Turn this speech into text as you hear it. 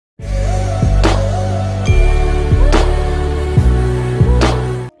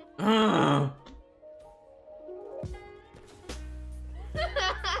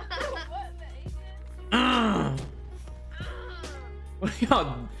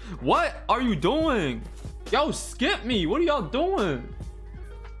What are you doing? Yo, skip me. What are y'all doing?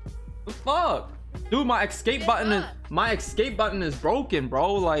 The fuck? Dude, my escape button is broken,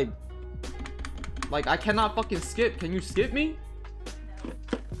 bro. Like I cannot fucking skip. Can you skip me?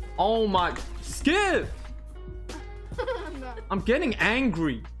 Oh my, skip. No. I'm getting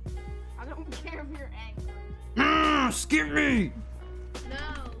angry. I don't care if you're angry. Skip me.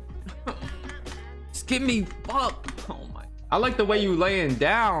 No. Skip me. Fuck. Oh my. I like the way you laying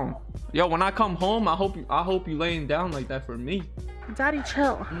down. Yo, when I come home, I hope you laying down like that for me. Daddy,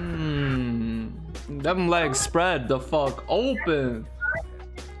 chill. Them legs spread the fuck open.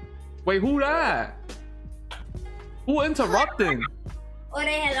 Wait, who that? Who interrupting?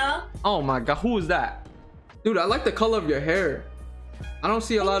 Hello. Oh my god, who is that? Dude, I like the color of your hair. I don't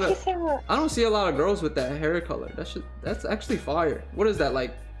see a lot of girls with that hair color. That's actually fire. What is that,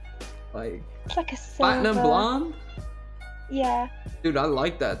 like It's like a silver. platinum blonde? Yeah. Dude, I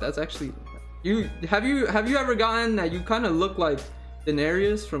like that. That's actually have you ever gotten that you kind of look like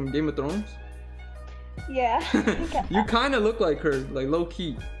Daenerys from Game of Thrones? Yeah. You kind of look like her, like low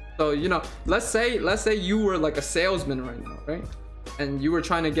key. So, you know, let's say you were like a salesman right now, right? And you were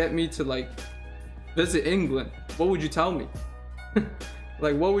trying to get me to like visit England. What would you tell me?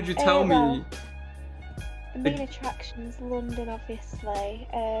 Like, what would you tell me? The main attraction's London, obviously.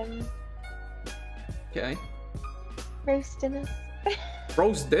 Okay. Roast dinners.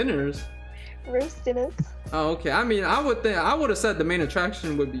 Roast dinners? Roast dinners. Oh, okay. I mean, I would have said the main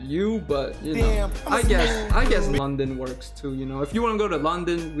attraction would be you, but you know, I guess London works too. You know, if you want to go to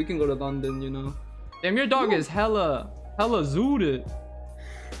London, we can go to London. You know. Damn, your dog is hella zooted.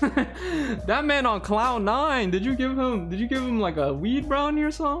 That man on cloud 9. Did you give him like a weed brownie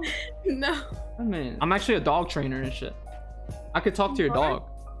or something? No. That man. I'm actually a dog trainer and shit. I could talk to your dog.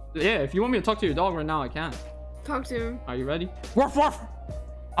 Yeah, if you want me to talk to your dog right now, I can. Talk to him. Are you ready? Woof woof.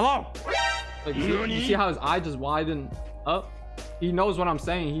 Hello. Like, you see how his eye just widened up? He knows what I'm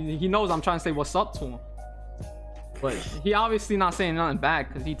saying. He knows I'm trying to say what's up to him. But he obviously not saying nothing back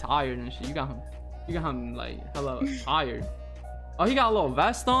because he tired and shit. You got him like hella tired. Oh, he got a little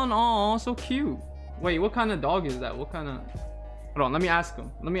vest on. Oh, so cute. Wait, what kind of dog is that? What kind of? Hold on, let me ask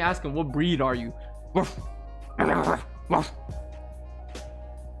him. What breed are you?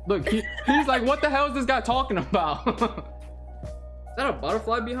 Look, he's like, what the hell is this guy talking about? Is that a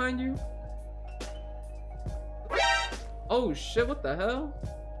butterfly behind you? Oh shit, what the hell?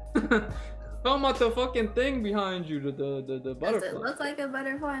 Tell about the fucking thing behind you, the butterfly. Does it look like a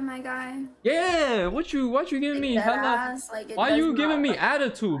butterfly, my guy? Yeah, what you giving me hella? Like, why you giving me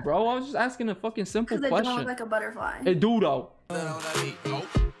attitude, bro? I was just asking a fucking simple question. It don't look like a butterfly. It do though.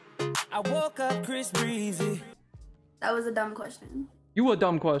 I woke up Chris Breezy. That was a dumb question. You a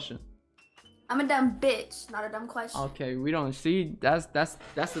dumb question. I'm a dumb bitch, not a dumb question. Okay, we don't see. That's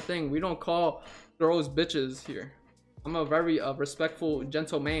the thing. We don't call girls bitches here. I'm a very respectful,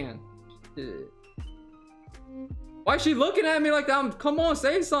 gentle man. Why is she looking at me like that? Come on,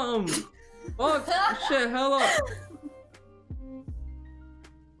 say something. Fuck, shit, hell up.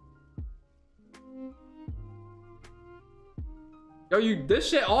 Yo, this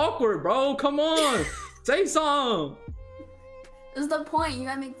shit awkward, bro. Come on, say something. This is the point. You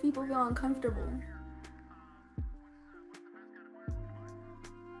gotta make people feel uncomfortable.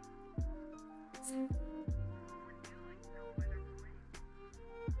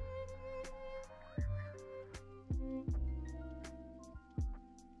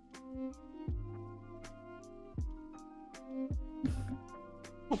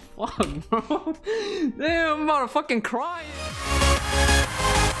 Oh, fuck, bro. Damn, I'm about to fucking cry.